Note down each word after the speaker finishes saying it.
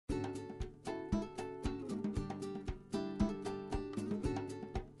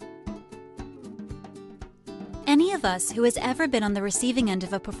Any of us who has ever been on the receiving end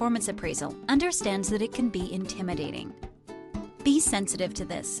of a performance appraisal understands that it can be intimidating. Be sensitive to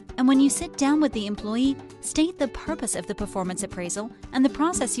this, and when you sit down with the employee, state the purpose of the performance appraisal and the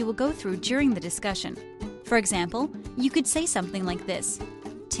process you will go through during the discussion. For example, you could say something like this: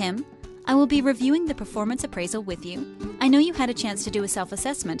 "Tim, I will be reviewing the performance appraisal with you. I know you had a chance to do a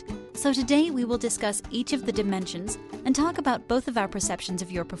self-assessment, so today we will discuss each of the dimensions and talk about both of our perceptions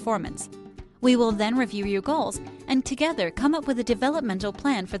of your performance. We will then review your goals and together come up with a developmental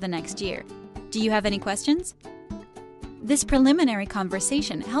plan for the next year. Do you have any questions?" This preliminary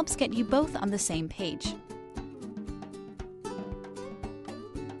conversation helps get you both on the same page.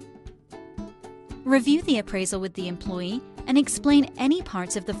 Review the appraisal with the employee and explain any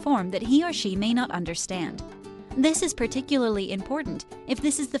parts of the form that he or she may not understand. This is particularly important if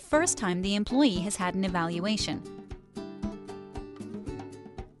this is the first time the employee has had an evaluation.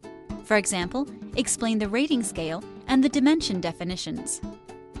 For example, explain the rating scale and the dimension definitions.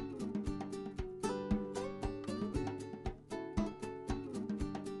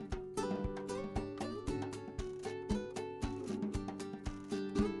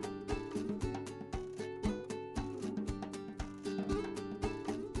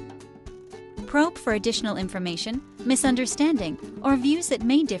 Probe for additional information, misunderstanding, or views that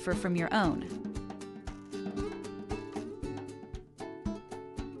may differ from your own.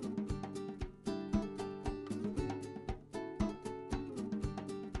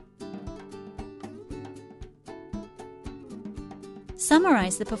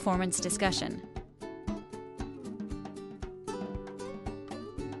 Summarize the performance discussion.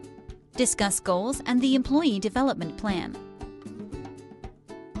 Discuss goals and the employee development plan.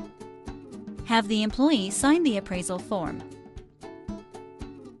 Have the employee sign the appraisal form.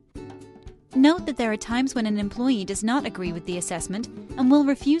 Note that there are times when an employee does not agree with the assessment and will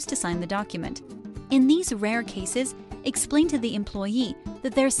refuse to sign the document. In these rare cases, explain to the employee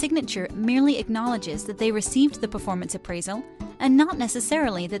that their signature merely acknowledges that they received the performance appraisal and not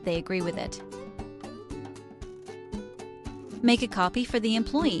necessarily that they agree with it. Make a copy for the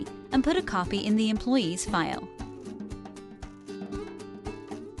employee and put a copy in the employee's file.